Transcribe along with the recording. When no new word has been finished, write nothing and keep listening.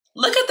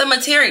Look at the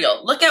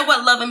material. Look at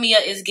what Luvamia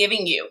is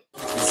giving you.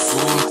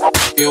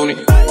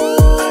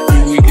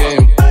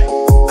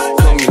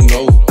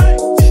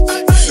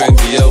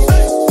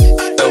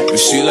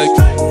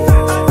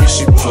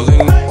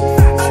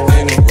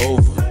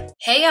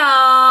 Hey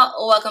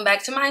y'all, welcome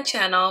back to my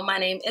channel. My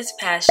name is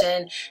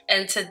Passion,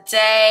 and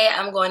today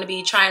I'm going to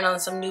be trying on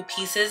some new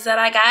pieces that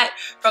I got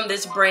from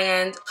this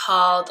brand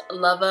called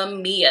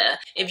Luvamia.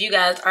 If you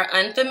guys are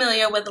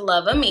unfamiliar with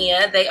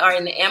Luvamia, they are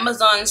an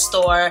Amazon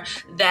store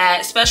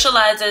that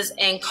specializes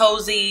in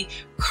cozy,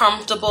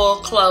 comfortable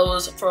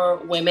clothes for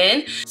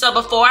women. So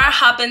before I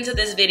hop into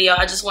this video,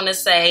 I just want to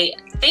say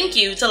thank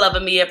you to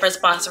Luvamia for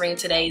sponsoring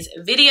today's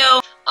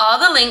video. All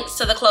the links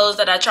to the clothes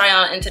that I try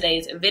on in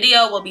today's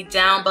video will be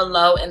down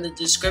below in the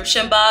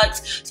description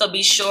box, so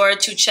be sure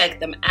to check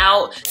them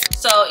out.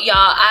 So y'all,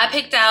 I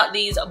picked out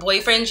these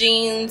boyfriend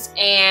jeans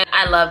and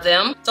I love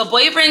them. So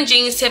boyfriend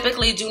jeans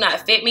typically do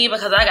not fit me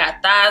because I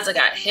got thighs, I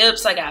got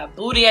hips, I got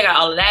booty, I got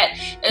all of that.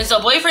 And so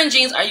boyfriend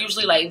jeans are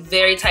usually like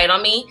very tight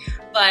on me,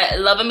 but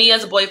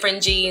Luvamia's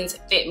boyfriend jeans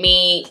fit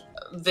me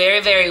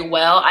very, very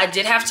well. I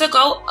did have to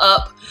go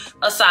up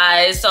a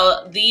size.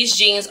 So these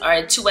jeans are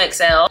a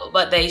 2XL,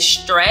 but they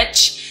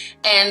stretch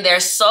and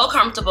they're so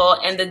comfortable.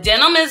 And the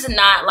denim is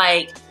not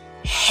like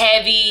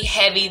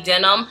heavy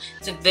denim.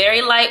 It's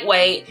very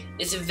lightweight.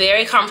 It's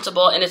very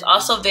comfortable, and it's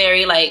also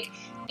very like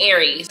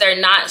airy. They're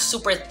not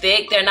super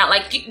thick. They're not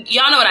like,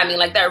 y'all know what I mean,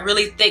 like that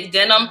really thick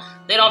denim.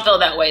 They don't feel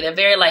that way. They're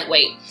very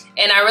lightweight.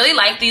 And I really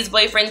like these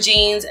boyfriend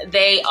jeans.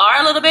 They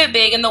are a little bit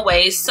big in the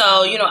waist,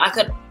 so you know, I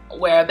could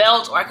wear a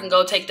belt or I can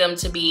go take them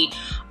to be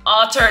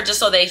altered just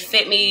so they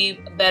fit me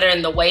better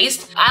in the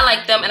waist. I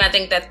like them, and I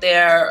think that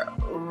they're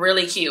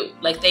really cute.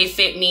 Like they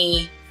fit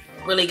me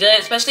really good,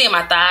 especially in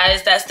my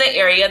thighs. That's the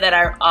area that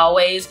I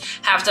always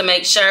have to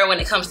make sure when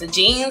it comes to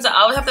jeans. I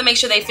always have to make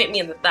sure they fit me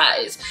in the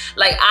thighs.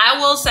 Like I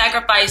will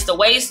sacrifice the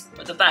waist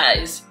for the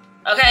thighs.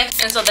 Okay,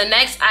 and so the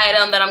next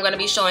item that I'm going to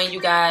be showing you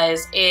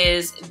guys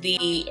is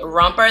the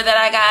romper that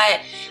I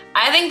got.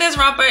 I think this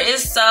romper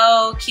is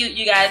so cute,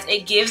 you guys.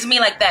 It gives me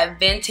like that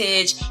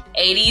vintage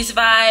 80s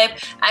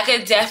vibe. I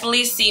could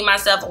definitely see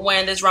myself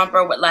wearing this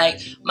romper with like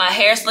my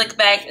hair slicked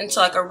back into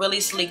like a really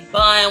sleek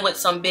bun with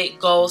some big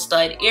gold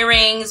stud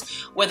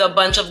earrings, with a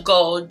bunch of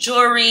gold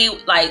jewelry,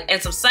 like,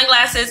 and some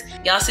sunglasses.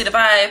 Y'all see the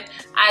vibe?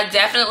 I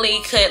definitely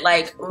could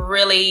like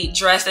really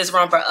dress this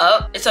romper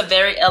up. It's a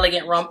very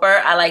elegant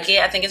romper. I like it.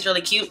 I think it's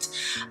really cute.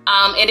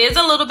 It is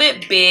a little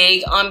bit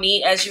big on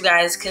me, as you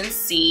guys can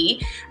see.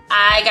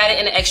 I got it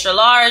in an extra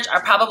large. I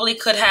probably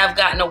could have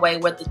gotten away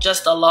with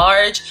just a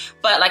large,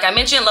 but like I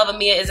mentioned,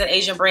 Luvamia is an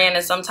Asian brand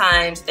and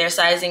sometimes their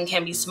sizing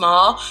can be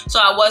small.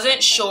 So I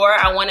wasn't sure.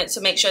 I wanted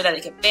to make sure that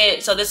it could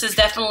fit. So this is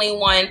definitely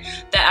one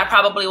that I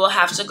probably will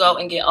have to go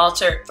and get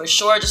altered for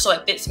sure, just so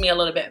it fits me a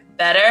little bit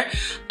better.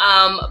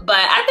 But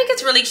I think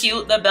it's really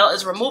cute. The belt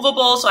is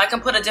removable, so I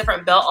can put a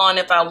different belt on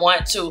if I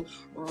want to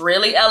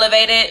really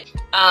elevate it.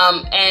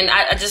 And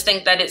I just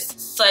think that it's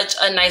such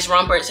a nice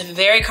romper. It's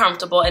very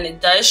comfortable and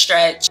it does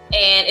stretch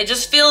and it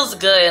just feels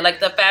good. Like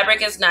the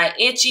fabric is not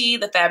itchy,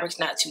 the fabric's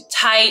not too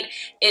tight.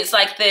 It's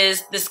like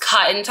this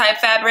cotton type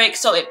fabric,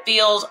 so it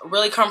feels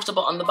really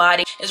comfortable on the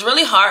body. It's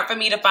really hard for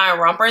me to find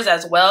rompers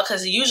as well,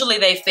 because usually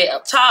they fit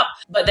up top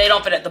but they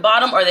don't fit at the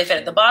bottom, or they fit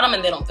at the bottom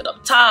and they don't fit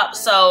up top.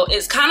 So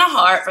it's kind of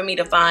hard for me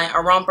to find a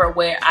romper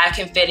where I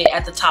can fit it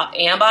at the top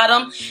and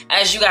bottom.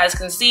 As you guys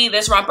can see,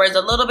 this romper is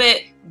a little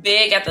bit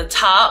big at the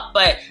top,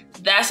 but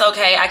that's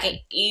okay. I can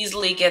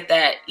easily get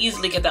that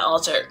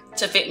altered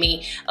to fit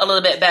me a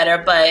little bit better.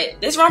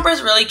 But this romper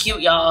is really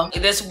cute, y'all.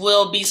 This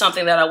will be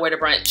something that I wear to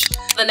brunch.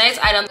 The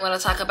next item I want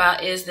to talk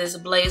about is this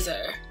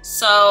blazer.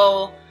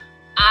 So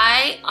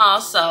I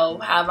also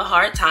have a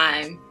hard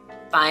time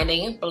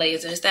finding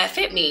blazers that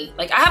fit me.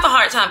 Like I have a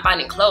hard time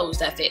finding clothes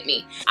that fit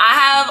me. I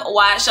have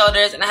wide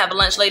shoulders and I have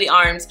lunch lady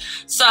arms.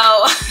 So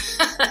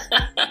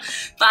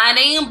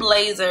finding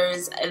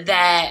blazers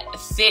that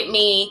fit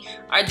me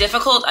are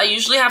difficult. I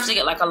usually have to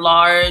get like a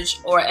large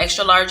or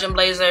extra large in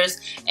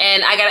blazers.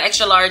 And I got an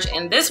extra large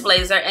in this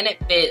blazer and it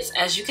fits,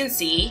 as you can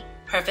see,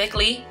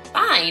 perfectly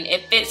fine.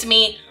 It fits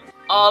me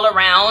all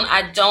around.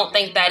 I don't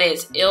think that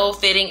it's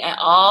ill-fitting at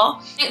all.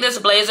 I think this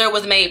blazer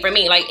was made for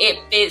me. Like it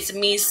fits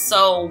me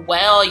so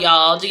well,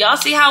 y'all. Do y'all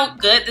see how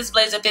good this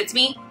blazer fits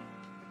me?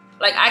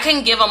 Like I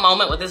can give a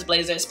moment with this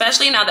blazer,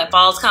 especially now that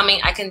fall's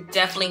coming. I can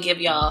definitely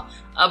give y'all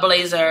a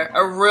blazer,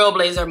 a real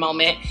blazer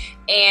moment.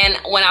 And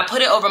when I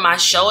put it over my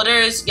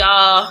shoulders,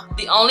 y'all,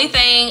 the only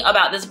thing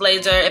about this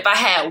blazer, if I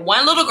had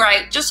one little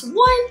gripe, just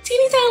one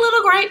teeny tiny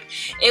little gripe,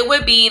 it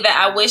would be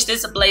that I wish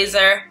this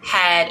blazer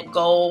had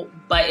gold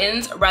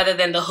buttons rather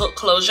than the hook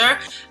closure.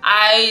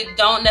 I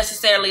don't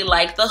necessarily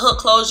like the hook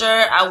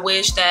closure. I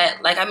wish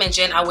that, like I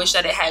mentioned, I wish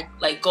that it had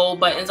like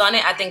gold buttons on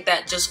it. I think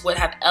that just would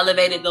have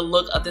elevated the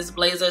look of this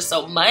blazer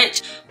so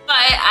much. But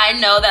I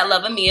know that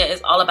Luvamia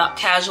is all about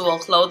casual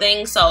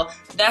clothing, so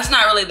that's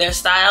not really their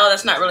style,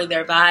 that's not really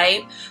their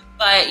vibe.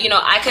 But you know,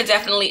 I could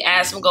definitely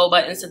add some gold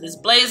buttons to this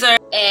blazer.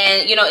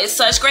 And you know, it's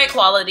such great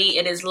quality.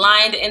 It is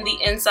lined in the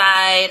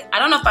inside. I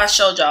don't know if I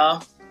showed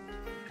y'all.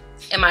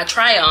 in my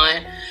try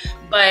on,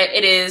 but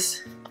it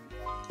is,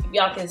 if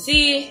y'all can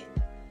see,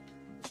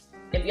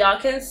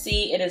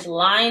 it is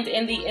lined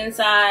in the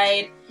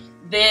inside.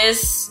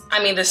 This,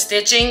 I mean, the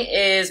stitching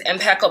is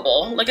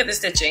impeccable. Look at the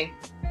stitching.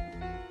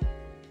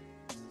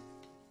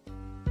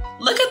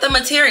 Look at the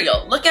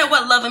material. Look at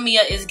what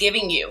Luvamia is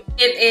giving you.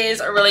 It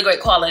is a really great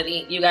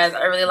quality. You guys,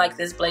 I really like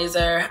this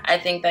blazer. I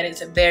think that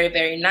it's very,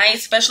 very nice,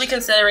 especially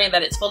considering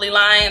that it's fully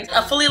lined.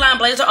 A fully lined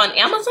blazer on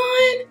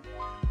Amazon?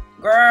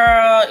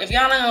 Girl, if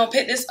y'all not gonna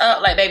pick this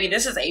up, like, baby,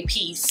 this is a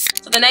piece.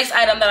 So the next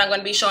item that I'm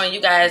gonna be showing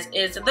you guys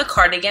is the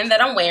cardigan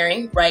that I'm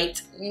wearing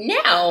right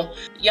now.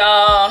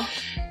 Y'all,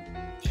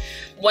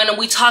 when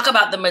we talk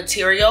about the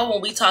material, when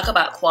we talk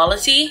about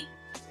quality,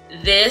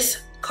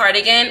 this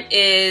cardigan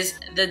is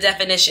the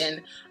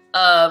definition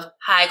of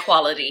high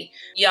quality.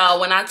 Y'all,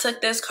 when I took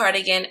this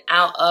cardigan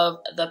out of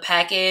the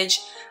package,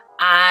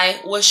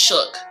 I was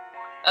shook.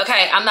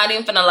 Okay, I'm not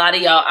even finna lie to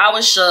y'all. I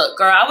was shook,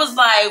 girl. I was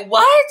like,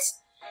 what?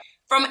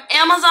 From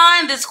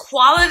Amazon, this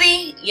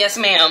quality? Yes,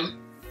 ma'am.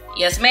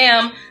 Yes,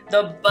 ma'am.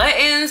 The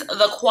buttons,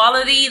 the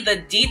quality, the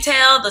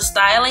detail, the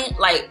styling,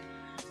 like,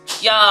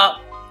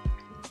 y'all,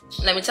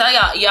 let me tell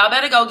y'all, y'all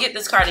better go get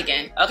this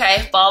cardigan,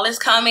 okay? Fall is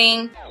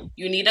coming.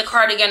 You need a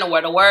cardigan to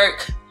wear to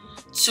work,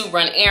 to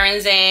run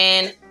errands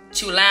in,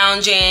 to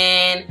lounge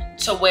in,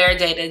 to wear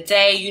day to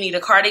day. You need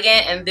a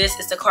cardigan, and this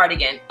is the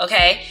cardigan,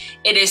 okay?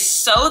 It is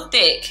so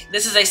thick.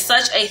 This is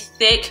such a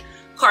thick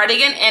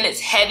cardigan, and it's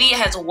heavy. It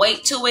has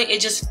weight to it.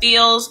 It just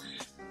feels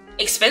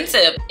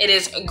expensive. It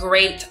is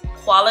great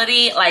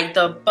quality, like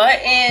the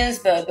buttons,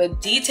 the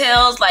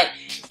details, like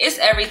it's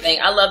everything.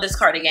 I love this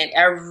cardigan.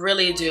 I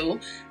really do.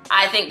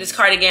 I think this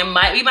cardigan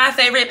might be my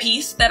favorite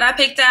piece that I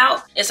picked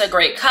out. It's a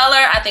great color.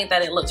 I think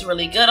that it looks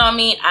really good on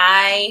me.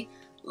 I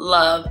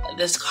love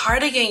this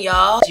cardigan,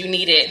 y'all. You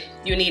need it.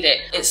 You need it.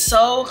 It's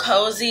so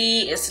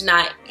cozy. It's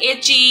not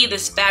itchy.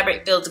 This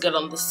fabric feels good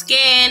on the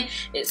skin.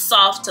 It's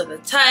soft to the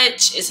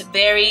touch. It's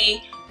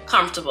very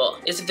comfortable.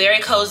 It's very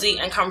cozy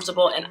and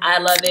comfortable, and I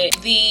love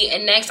it.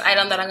 The next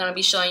item that I'm going to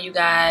be showing you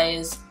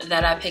guys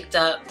that I picked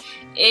up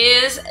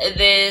is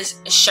this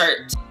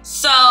shirt.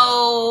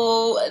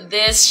 So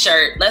this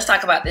shirt, let's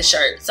talk about this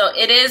shirt. So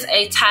it is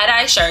a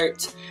tie-dye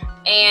shirt,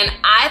 and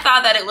I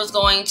thought that it was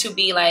going to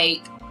be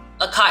like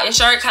a cotton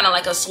shirt, kind of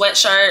like a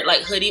sweatshirt,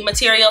 like hoodie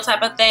material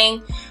type of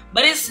thing,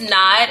 but it's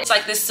not. It's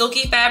like this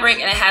silky fabric,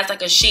 and it has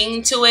like a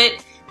sheen to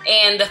it,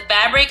 and the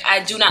fabric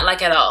I do not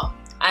like at all.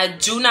 I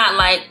do not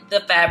like the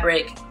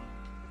fabric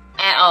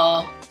at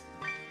all.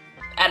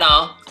 At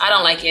all. I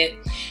don't like it.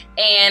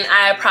 And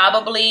I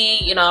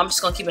probably, you know, I'm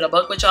just gonna keep it a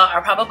buck with y'all, I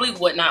probably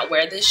would not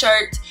wear this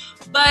shirt,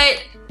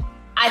 but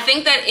I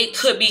think that it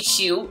could be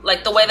cute.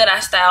 Like the way that I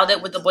styled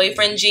it with the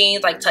boyfriend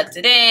jeans, like tucked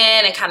it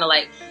in and kind of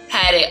like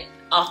had it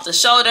off the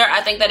shoulder.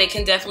 I think that it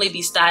can definitely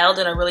be styled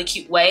in a really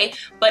cute way,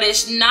 but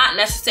it's not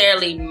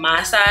necessarily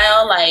my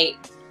style. Like,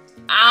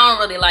 I don't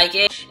really like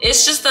it.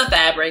 It's just the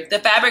fabric. The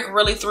fabric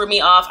really threw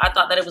me off. I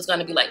thought that it was going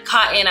to be like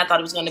cotton. I thought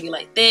it was going to be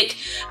like thick.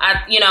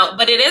 You know,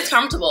 but it is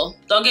comfortable.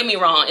 Don't get me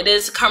wrong. It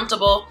is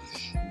comfortable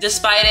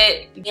despite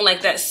it being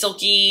like that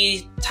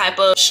silky type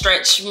of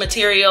stretch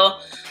material.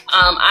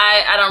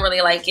 I don't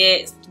really like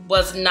it.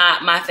 Was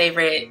not my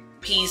favorite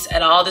piece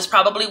at all. This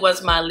probably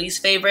was my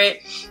least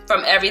favorite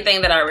from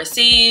everything that I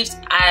received.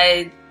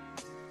 I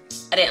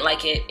didn't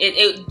like it.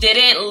 It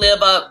didn't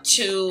live up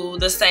to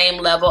the same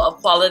level of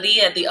quality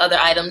that the other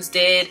items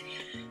did.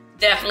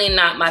 Definitely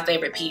not my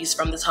favorite piece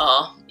from this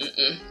haul.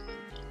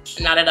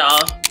 Not at all.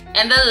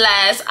 And the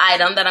last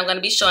item that I'm going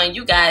to be showing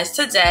you guys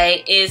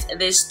today is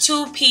this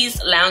two-piece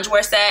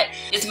loungewear set.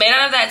 It's made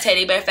out of that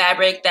teddy bear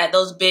fabric that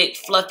those big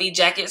fluffy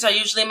jackets are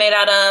usually made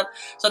out of.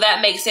 So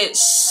that makes it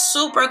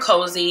super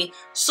cozy,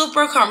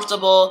 super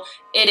comfortable.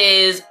 It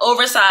is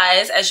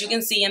oversized, as you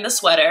can see in the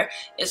sweater.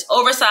 It's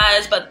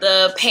oversized, but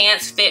the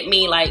pants fit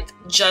me like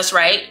just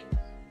right.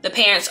 The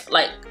pants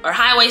like are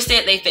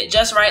high-waisted. They fit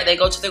just right. They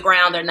go to the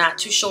ground. They're not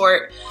too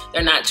short.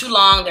 They're not too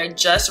long. They're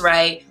just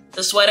right.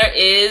 The sweater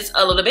is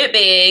a little bit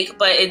big,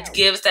 but it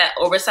gives that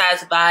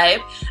oversized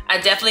vibe. I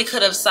definitely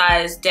could have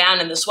sized down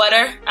in the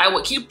sweater. I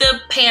would keep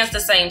the pants the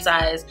same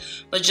size,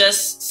 but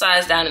just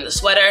size down in the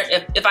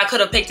sweater. If I could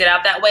have picked it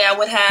out that way, I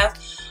would have.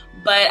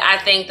 But I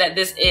think that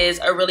this is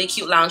a really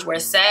cute loungewear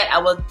set. I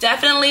will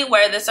definitely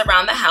wear this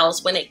around the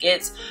house when it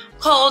gets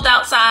cold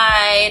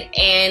outside,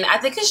 and I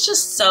think it's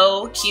just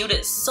so cute.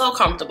 It's so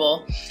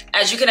comfortable,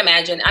 as you can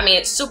imagine. I mean,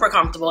 it's super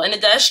comfortable, and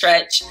it does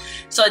stretch,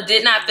 so it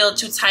did not feel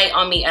too tight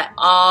on me at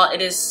all.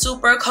 It is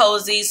super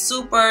cozy,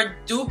 super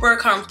duper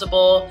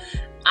comfortable.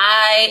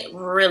 I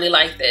really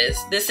like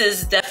this. This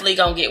is definitely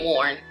gonna get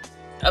worn.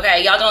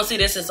 Okay, y'all gonna see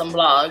this in some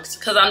vlogs,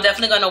 because I'm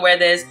definitely gonna wear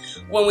this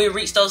when we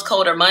reach those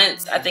colder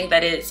months. I think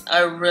that it's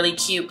a really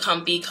cute,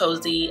 comfy,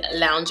 cozy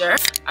lounger.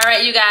 All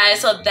right, you guys,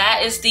 so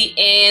that is the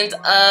end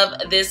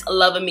of this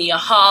Luvamia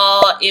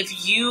haul.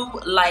 If you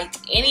liked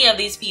any of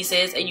these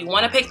pieces and you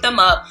wanna pick them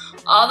up,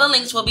 all the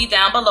links will be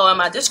down below in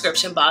my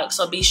description box,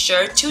 so be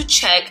sure to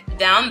check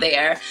down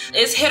there.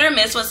 It's hit or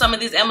miss with some of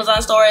these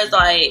Amazon stores.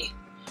 Like,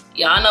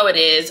 Y'all know it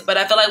is, but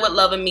I feel like with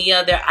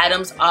Luvamia, their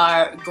items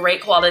are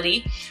great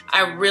quality.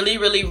 I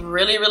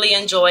really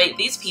enjoyed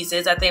these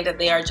pieces. I think that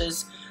they are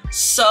just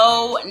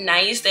so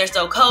nice. They're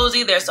so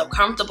cozy, they're so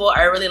comfortable.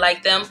 I really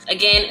like them.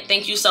 Again,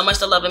 thank you so much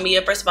to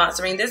Luvamia for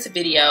sponsoring this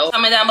video.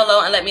 Comment down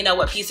below and let me know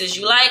what pieces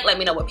you like. Let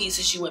me know what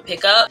pieces you would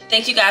pick up.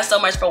 Thank you guys so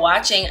much for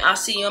watching. I'll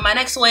see you in my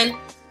next one.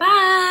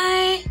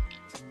 Bye.